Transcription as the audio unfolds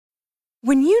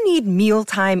When you need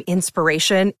mealtime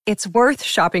inspiration, it's worth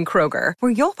shopping Kroger,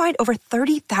 where you'll find over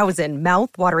 30,000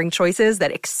 mouth-watering choices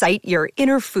that excite your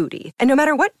inner foodie. And no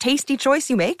matter what tasty choice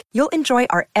you make, you'll enjoy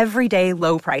our everyday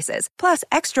low prices, plus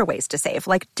extra ways to save,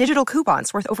 like digital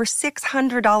coupons worth over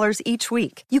 $600 each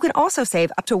week. You can also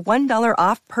save up to $1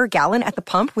 off per gallon at the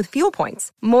pump with fuel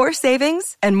points. More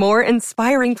savings and more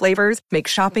inspiring flavors make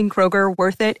shopping Kroger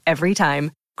worth it every time.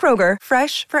 Kroger,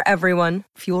 fresh for everyone.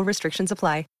 Fuel restrictions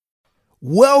apply.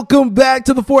 Welcome back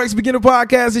to the Forex Beginner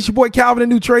Podcast. It's your boy Calvin, a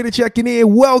new trader, checking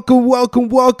in.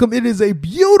 Welcome. It is a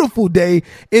beautiful day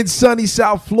in sunny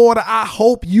South Florida. I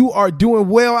hope you are doing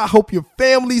well. I hope your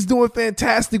family's doing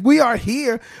fantastic. We are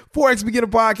here, Forex Beginner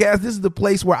Podcast. This is the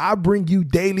place where I bring you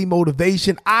daily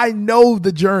motivation. I know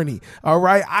the journey, all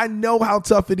right? I know how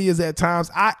tough it is at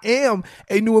times. I am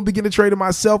a new and beginner trader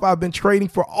myself. I've been trading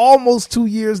for almost 2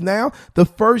 years now. The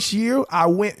first year, I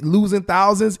went losing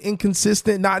thousands,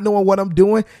 inconsistent, not knowing what I'm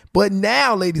doing. But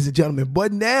now, ladies and gentlemen,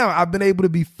 I've been able to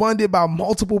be funded by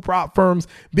multiple prop firms,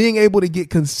 being able to get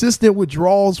consistent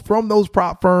withdrawals from those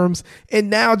prop firms, and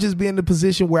now just be in the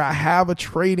position where I have a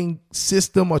trading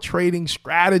system, a trading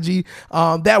strategy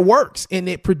that works, and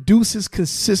it produces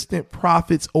consistent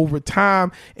profits over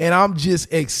time. And I'm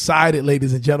just excited,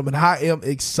 ladies and gentlemen. I am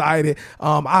excited.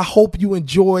 I hope you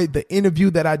enjoyed the interview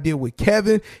that I did with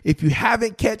Kevin. If you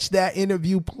haven't catch that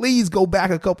interview, please go back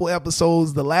a couple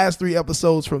episodes. The last 3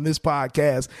 episodes from this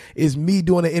podcast is me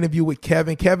doing an interview with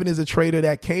Kevin. Kevin is a trader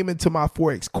that came into my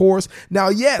Forex course. Now,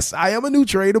 yes, I am a new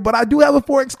trader, but I do have a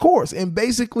Forex course. And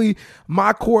basically,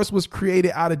 my course was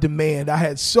created out of demand. I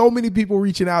had so many people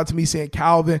reaching out to me saying,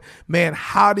 Calvin, man,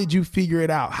 how did you figure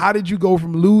it out? How did you go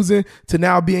from losing to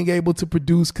now being able to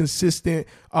produce consistent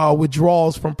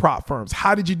withdrawals from prop firms?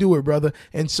 How did you do it, brother?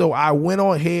 And so I went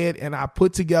on ahead and I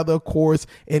put together a course.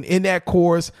 And in that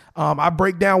course, I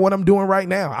break down what I'm doing right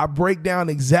now. I break down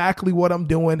exactly what I'm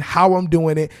doing, how I'm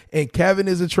doing it. And Kevin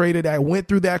is a trader that went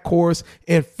through that course.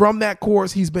 And from that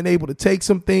course, he's been able to take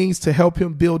some things to help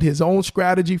him build his own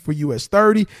strategy for US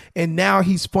 30. And now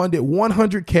he's funded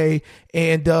 $100K.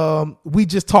 And we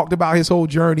just talked about his whole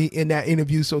journey in that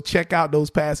interview. So check out those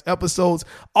past episodes.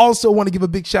 Also want to give a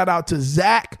big shout out to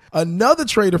Zach, another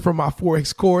trader from my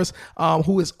Forex course,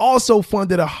 who is also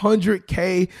funded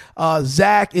 $100K.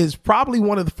 Zach is probably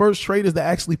one of the first traders that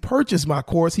actually purchased my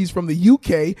course. He's from the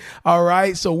UK. All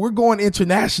right. So we're going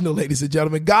international, ladies and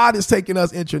gentlemen. God is taking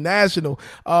us international.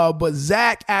 But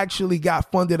Zach actually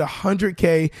got funded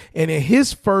 $100K. And in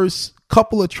his first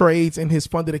couple of trades in his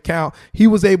funded account, he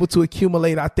was able to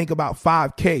accumulate, I think, about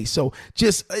 5K. So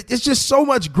it's just so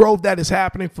much growth that is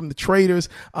happening from the traders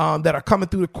that are coming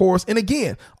through the course. And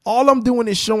again, all I'm doing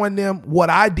is showing them what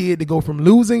I did to go from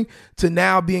losing to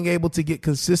now being able to get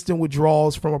consistent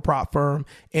withdrawals from a prop firm.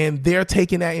 And they're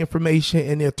taking that information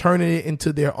and they're turning it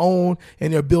into their own,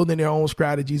 and they're building their own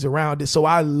strategies around it. So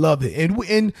I love it.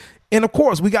 And of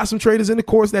course, we got some traders in the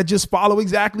course that just follow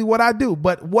exactly what I do.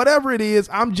 But whatever it is,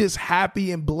 I'm just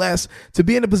happy and blessed to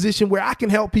be in a position where I can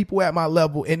help people at my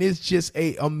level. And it's just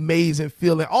an amazing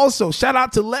feeling. Also, shout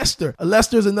out to Lester.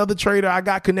 Lester's another trader. I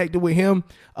got connected with him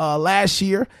last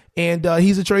year. And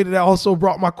he's a trader that also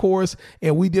brought my course,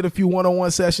 and we did a few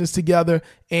one-on-one sessions together.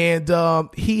 And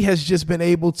he has just been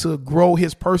able to grow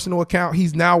his personal account.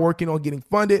 He's now working on getting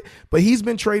funded, but he's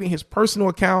been trading his personal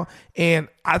account. And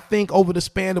I think over the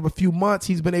span of a few months,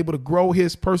 he's been able to grow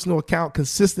his personal account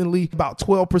consistently about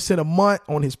 12% a month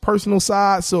on his personal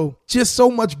side. So just so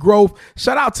much growth.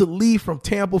 Shout out to Lee from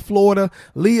Tampa, Florida.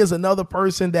 Lee is another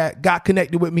person that got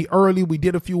connected with me early. We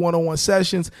did a few one-on-one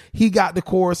sessions. He got the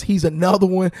course. He's another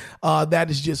one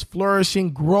that is just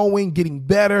flourishing, growing, getting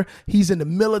better. He's in the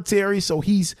military, so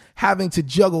he's having to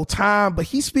juggle time, but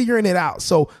he's figuring it out.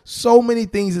 So many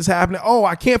things is happening. Oh,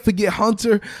 I can't forget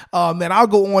Hunter. Man, I'll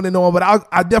go on and on, but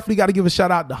I definitely got to give a shout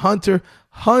out to Hunter.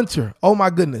 Hunter, oh my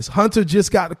goodness. Hunter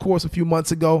just got the course a few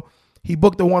months ago. He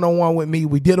booked a one-on-one with me.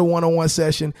 We did a one-on-one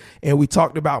session, and we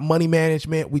talked about money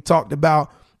management. We talked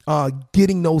about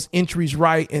getting those entries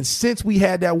right. And since we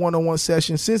had that one-on-one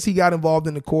session, since he got involved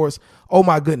in the course, oh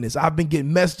my goodness, I've been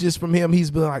getting messages from him.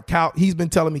 He's been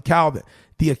telling me, Calvin,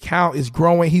 the account is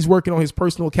growing. He's working on his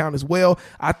personal account as well.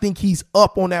 I think he's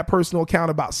up on that personal account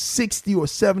about 60 or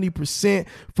 70%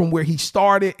 from where he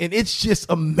started. And it's just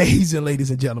amazing,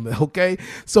 ladies and gentlemen. Okay.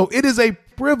 So it is a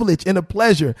privilege and a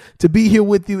pleasure to be here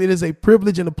with you. It is a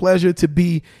privilege and a pleasure to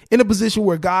be in a position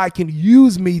where God can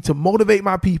use me to motivate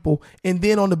my people, and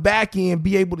then on the back end,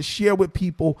 be able to share with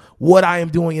people what I am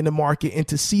doing in the market and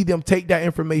to see them take that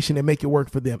information and make it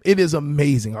work for them. It is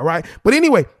amazing. All right. But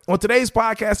anyway, on today's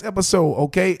podcast episode,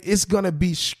 okay, it's going to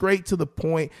be straight to the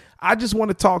point. I just want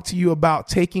to talk to you about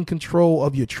taking control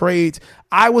of your trades.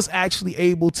 I was actually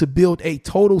able to build a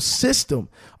total system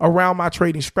around my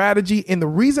trading strategy. And the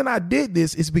reason I did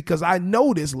this is because I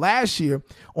noticed last year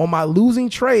on my losing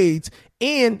trades,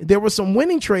 and there were some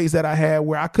winning trades that I had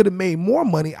where I could have made more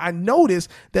money. I noticed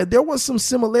that there was some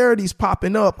similarities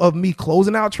popping up of me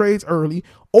closing out trades early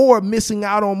or missing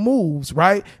out on moves,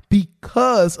 right?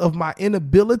 Because of my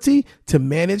inability to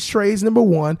manage trades, number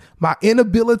one, my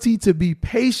inability to be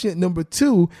patient, number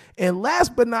two, and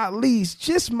last but not least,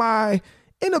 just my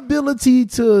inability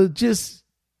to just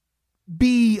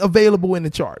be available in the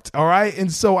charts. All right. And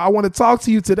so I want to talk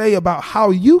to you today about how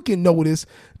you can notice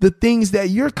the things that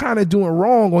you're kind of doing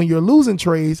wrong on your losing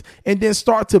trades and then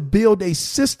start to build a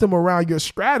system around your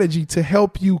strategy to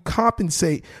help you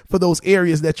compensate for those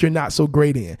areas that you're not so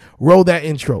great in. Roll that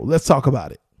intro. Let's talk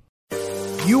about it.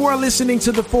 You are listening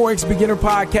to the Forex Beginner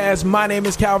Podcast. My name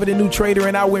is Calvin, the New Trader,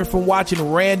 and I went from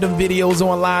watching random videos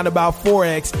online about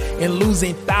Forex and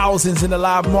losing thousands in the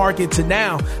live market to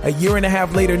now, a year and a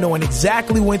half later, knowing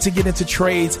exactly when to get into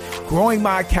trades, growing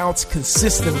my accounts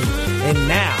consistently. And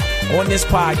now, on this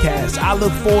podcast, I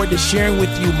look forward to sharing with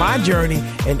you my journey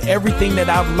and everything that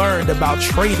I've learned about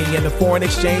trading in the foreign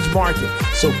exchange market.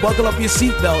 So buckle up your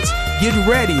seatbelts, get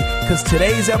ready, because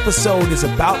today's episode is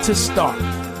about to start.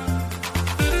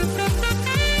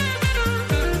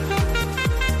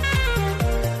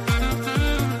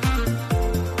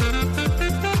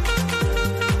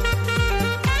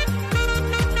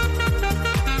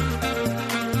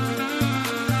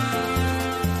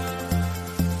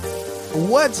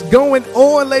 What's going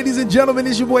on, ladies and gentlemen?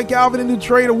 It's your boy Calvin, the New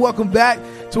Trader. Welcome back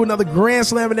to another Grand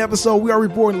Slamming episode. We are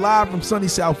reporting live from sunny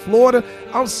South Florida.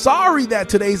 I'm sorry that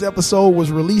today's episode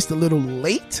was released a little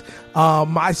late.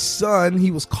 My son,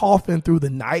 he was coughing through the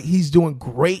night. He's doing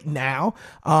great now.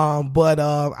 But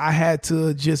I had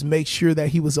to just make sure that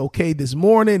he was okay this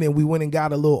morning, and we went and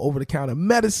got a little over-the-counter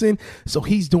medicine. So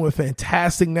he's doing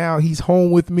fantastic now. He's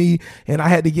home with me, and I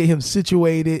had to get him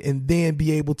situated and then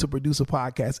be able to produce a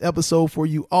podcast episode for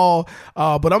you all.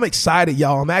 But I'm excited,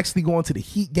 y'all. I'm actually going to the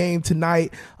Heat game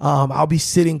tonight. I'll be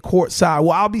sitting courtside.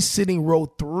 Well, I'll be sitting row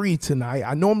 3 tonight.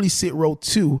 I normally sit row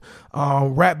 2,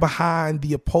 right behind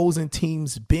the opposing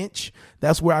team's bench.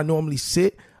 That's where I normally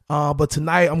sit. But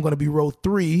tonight I'm going to be row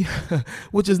 3,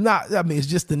 which is not, I mean, it's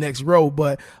just the next row.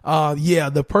 But yeah,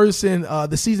 the person,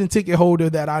 the season ticket holder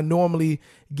that I normally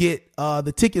get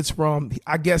the tickets from,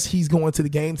 I guess he's going to the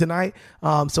game tonight.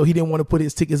 So he didn't want to put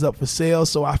his tickets up for sale.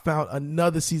 So I found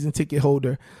another season ticket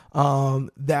holder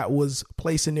that was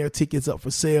placing their tickets up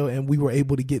for sale, and we were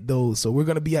able to get those. So we're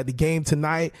going to be at the game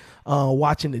tonight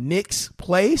watching the Knicks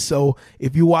play. So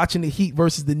if you're watching the Heat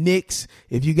versus the Knicks,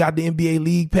 if you got the NBA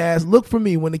League Pass, look for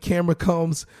me when the camera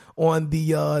comes on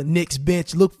the Knicks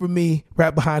bench. Look for me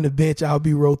right behind the bench. I'll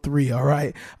be row 3. All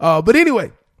right. But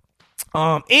anyway.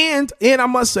 And I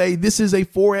must say, this is a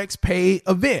Forex pay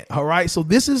event. All right. So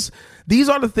these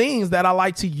are the things that I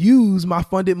like to use my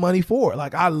funded money for.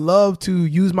 Like, I love to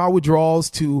use my withdrawals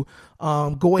to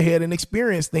go ahead and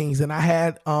experience things. And I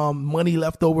had money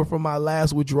left over from my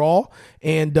last withdrawal.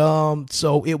 And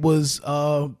so it was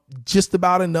just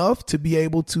about enough to be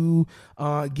able to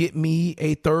get me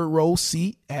a third row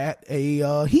seat at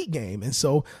a Heat game. And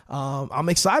so I'm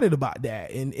excited about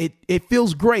that. And it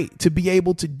feels great to be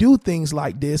able to do things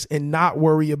like this and not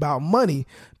worry about money,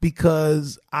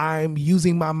 because I'm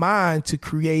using my mind to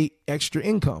create extra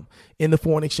income in the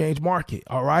foreign exchange market.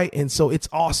 All right. And so it's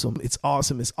awesome. It's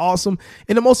awesome. It's awesome.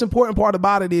 And the most important part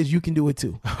about it is you can do it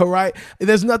too. All right.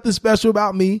 There's nothing special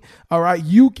about me. All right.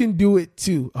 You can do it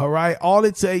too. All right. All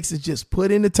it takes is just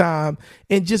put in the time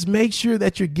and just make sure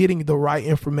that you're getting the right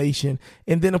information.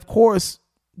 And then, of course,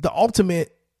 the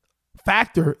ultimate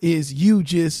factor is you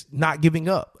just not giving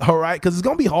up. All right. Because it's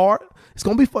going to be hard. It's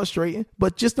going to be frustrating,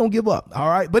 but just don't give up. All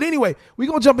right. But anyway, we're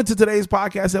going to jump into today's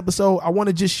podcast episode. I want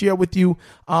to just share with you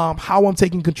how I'm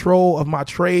taking control of my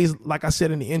trades. Like I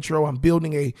said in the intro, I'm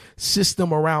building a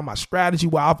system around my strategy.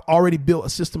 Well, I've already built a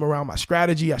system around my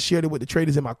strategy. I shared it with the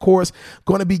traders in my course.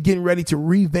 Going to be getting ready to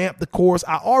revamp the course.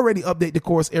 I already update the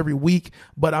course every week,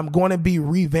 but I'm going to be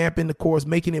revamping the course,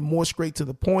 making it more straight to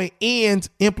the point, and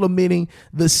implementing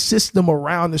the system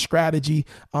around the strategy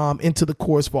into the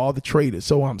course for all the traders.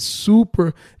 So I'm super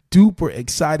duper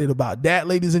excited about that,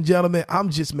 ladies and gentlemen.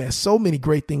 Man, so many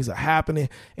great things are happening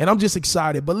and I'm just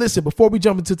excited. But listen, before we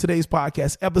jump into today's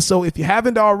podcast episode, if you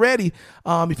haven't already,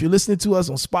 if you're listening to us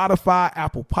on Spotify,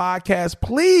 Apple Podcasts,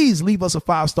 please leave us a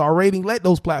 5-star rating. Let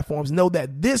those platforms know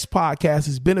that this podcast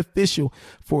is beneficial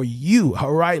for you.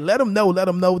 All right. Let them know.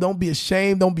 Don't be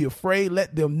ashamed. Don't be afraid.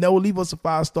 Let them know. Leave us a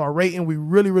 5-star rating. We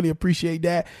really, really appreciate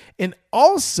that. And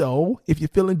also, if you're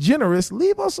feeling generous,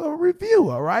 leave us a review.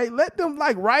 All right. Let them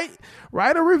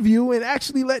write a review and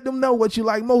actually let them know what you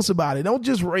like most about it. Don't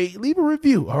just rate, leave a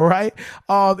review. All right.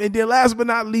 And then last but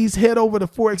not least, head over to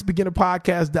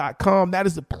forexbeginnerpodcast.com. That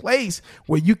is the place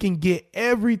where you can get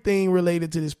everything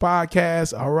related to this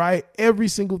podcast. All right. Every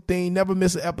single thing, never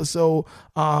miss an episode.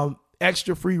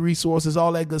 Extra free resources,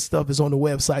 all that good stuff is on the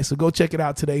website. So go check it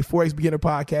out today,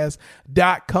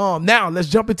 forexbeginnerpodcast.com. Now let's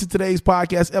jump into today's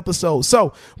podcast episode.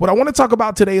 So what I want to talk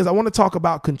about today is I want to talk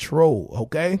about control.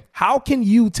 Okay. How can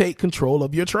you take control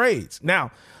of your trades?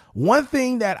 Now, one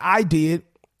thing that I did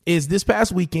is this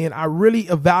past weekend, I really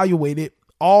evaluated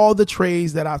all the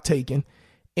trades that I've taken.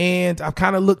 And I've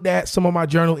kind of looked at some of my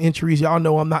journal entries. Y'all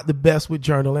know I'm not the best with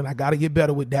journaling. I got to get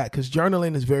better with that because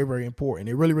journaling is very, very important.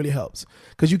 It really, really helps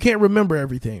because you can't remember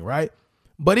everything, right?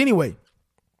 But anyway,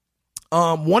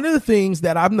 one of the things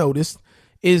that I've noticed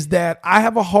is that I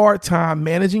have a hard time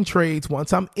managing trades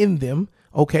once I'm in them.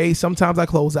 Okay, sometimes I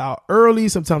close out early.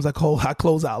 Sometimes I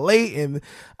close out late and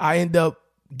I end up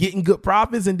getting good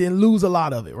profits and then lose a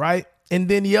lot of it, right? And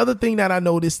then the other thing that I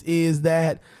noticed is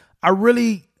that I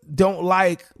really don't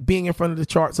like being in front of the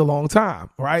charts a long time,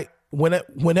 right?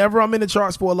 Whenever I'm in the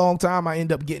charts for a long time, I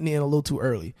end up getting in a little too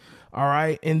early. All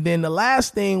right. And then the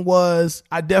last thing was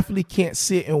I definitely can't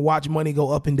sit and watch money go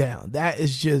up and down. That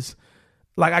is just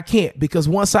like, I can't, because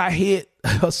once I hit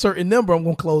a certain number, I'm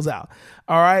going to close out.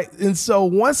 All right. And so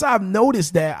once I've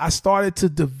noticed that, I started to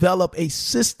develop a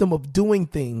system of doing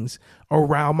things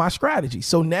around my strategy.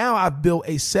 So now I've built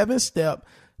a 7-step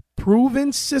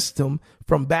proven system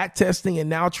from back testing and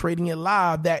now trading it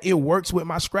live that it works with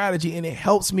my strategy. And it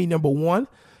helps me, number one,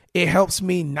 it helps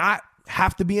me not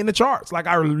have to be in the charts. Like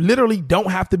I literally don't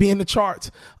have to be in the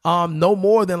charts no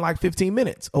more than like 15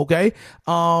 minutes. Okay.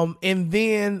 And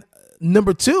then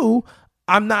number two,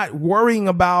 I'm not worrying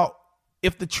about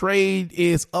if the trade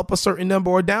is up a certain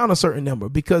number or down a certain number,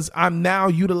 because I'm now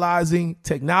utilizing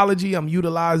technology. I'm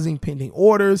utilizing pending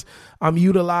orders. I'm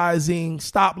utilizing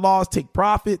stop loss, take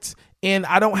profits. And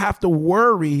I don't have to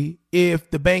worry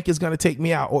if the bank is going to take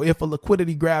me out or if a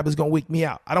liquidity grab is going to wake me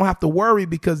out. I don't have to worry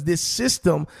because this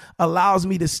system allows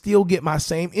me to still get my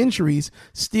same entries,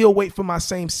 still wait for my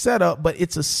same setup, but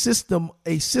it's a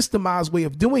systemized way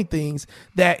of doing things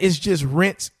that is just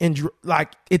rinse and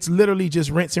it's literally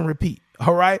just rinse and repeat.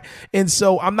 All right. And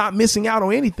so I'm not missing out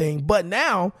on anything, but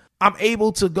now I'm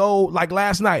able to go like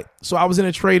last night. So I was in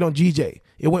a trade on GJ.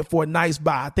 It went for a nice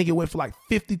buy. I think it went for like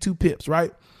 52 pips,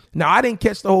 right? Now, I didn't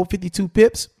catch the whole 52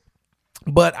 pips,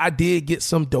 but I did get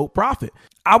some dope profit.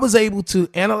 I was able to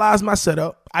analyze my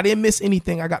setup. I didn't miss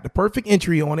anything. I got the perfect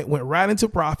entry on it, went right into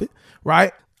profit,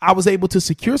 right? I was able to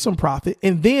secure some profit,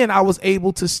 and then I was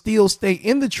able to still stay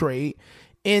in the trade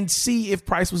and see if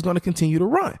price was going to continue to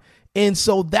run. And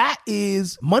so that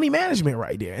is money management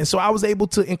right there. And so I was able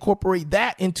to incorporate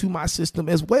that into my system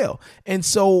as well. And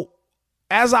so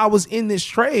as I was in this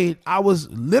trade, I was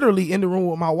literally in the room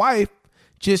with my wife,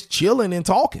 just chilling and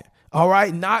talking. All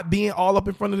right. Not being all up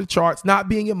in front of the charts, not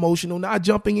being emotional, not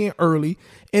jumping in early.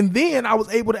 And then I was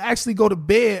able to actually go to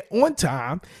bed on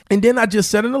time. And then I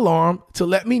just set an alarm to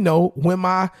let me know when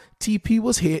my TP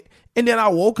was hit. And then I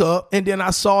woke up and then I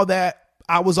saw that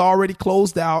I was already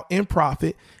closed out in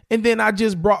profit. And then I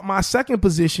just brought my second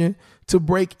position to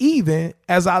break even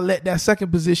as I let that second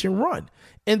position run.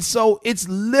 And so it's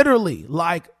literally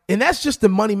like, and that's just the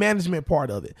money management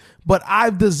part of it. But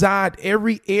I've designed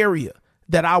every area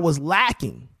that I was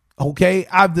lacking. Okay.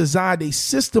 I've designed a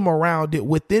system around it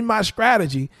within my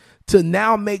strategy to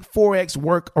now make Forex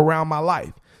work around my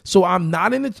life. So I'm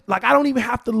not I don't even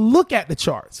have to look at the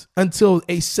charts until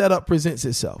a setup presents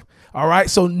itself. All right.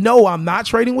 So no, I'm not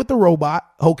trading with the robot.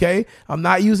 Okay. I'm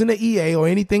not using the EA or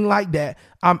anything like that.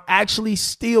 I'm actually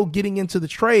still getting into the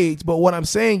trades. But what I'm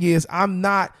saying is I'm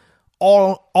not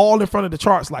all in front of the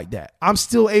charts like that. I'm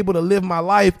still able to live my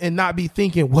life and not be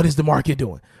thinking, what is the market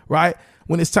doing? Right.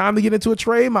 When it's time to get into a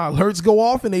trade, my alerts go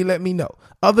off and they let me know.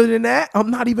 Other than that,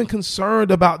 I'm not even concerned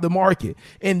about the market.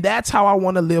 And that's how I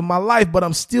want to live my life. But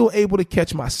I'm still able to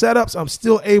catch my setups. I'm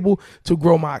still able to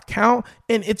grow my account.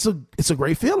 And it's a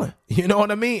great feeling. You know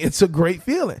what I mean? It's a great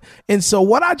feeling. And so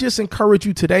what I just encourage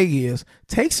you today is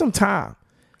take some time.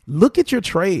 look at your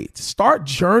trades, start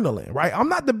journaling, right? I'm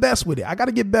not the best with it. I got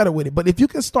to get better with it. But if you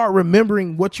can start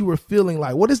remembering what you were feeling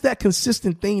like, what is that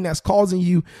consistent thing that's causing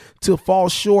you to fall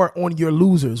short on your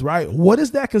losers, right? What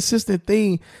is that consistent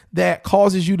thing that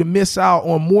causes you to miss out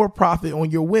on more profit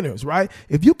on your winners, right?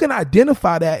 If you can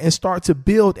identify that and start to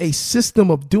build a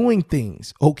system of doing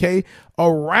things, okay,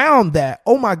 around that,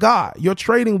 oh my God, your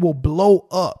trading will blow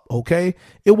up, okay?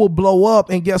 It will blow up.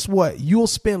 And guess what? You'll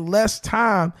spend less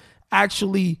time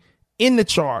actually in the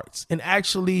charts and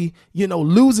actually,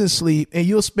 losing sleep, and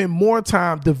you'll spend more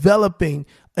time developing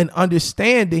an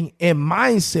understanding and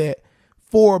mindset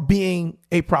for being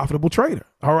a profitable trader.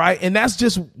 All right. And that's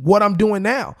just what I'm doing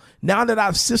now. Now that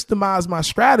I've systemized my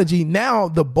strategy, now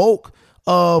the bulk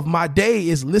of my day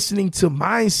is listening to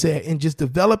mindset and just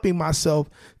developing myself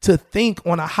to think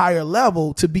on a higher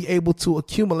level to be able to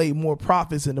accumulate more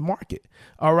profits in the market.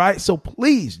 All right. So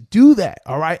please do that.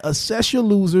 All right. Assess your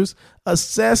losers,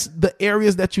 assess the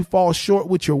areas that you fall short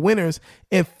with your winners,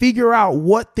 and figure out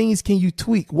what things can you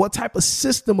tweak? What type of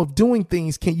system of doing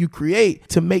things can you create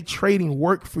to make trading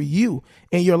work for you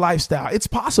and your lifestyle? It's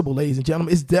possible, ladies and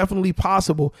gentlemen. It's definitely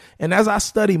possible. And as I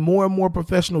study more and more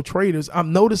professional traders,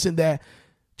 I'm noticing that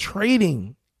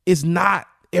trading is not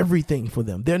everything for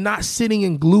them. They're not sitting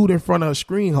and glued in front of a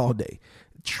screen all day.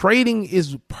 Trading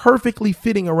is perfectly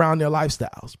fitting around their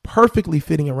lifestyles,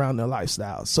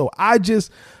 So I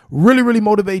just really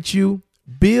motivate you,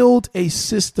 build a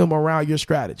system around your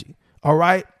strategy. All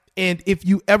right. And if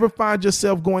you ever find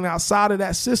yourself going outside of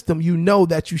that system, you know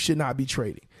that you should not be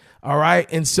trading. All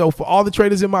right. And so for all the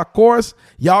traders in my course,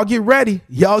 y'all get ready.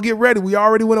 We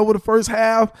already went over the first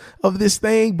half of this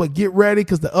thing, but get ready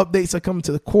because the updates are coming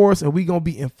to the course, and we're going to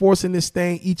be enforcing this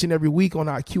thing each and every week on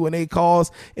our Q&A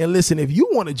calls. And listen, if you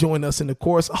want to join us in the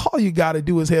course, all you got to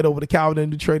do is head over to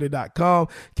calvinthenewtrader.com,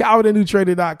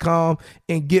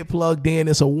 and get plugged in.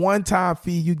 It's a one-time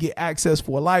fee. You get access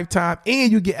for a lifetime,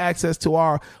 and you get access to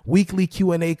our weekly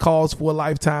Q&A calls for a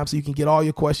lifetime, so you can get all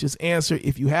your questions answered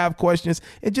if you have questions,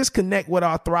 and just connect with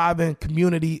our thriving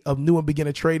community of new and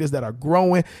beginner traders that are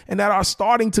growing and that are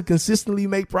starting to consistently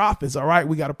make profits. All right.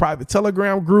 We got a private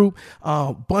Telegram group,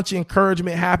 a bunch of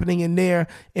encouragement happening in there,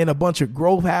 and a bunch of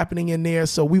growth happening in there.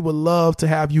 So we would love to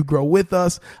have you grow with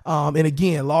us. And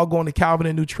again, log on to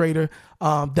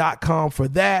calvinthenewtrader.com for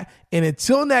that. And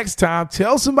until next time,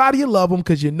 tell somebody you love them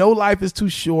because life is too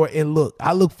short. And look,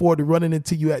 I look forward to running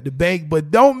into you at the bank,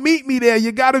 but don't meet me there.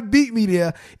 You got to beat me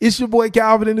there. It's your boy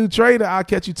Calvin, the New Trader. I'll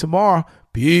catch you tomorrow.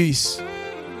 Peace.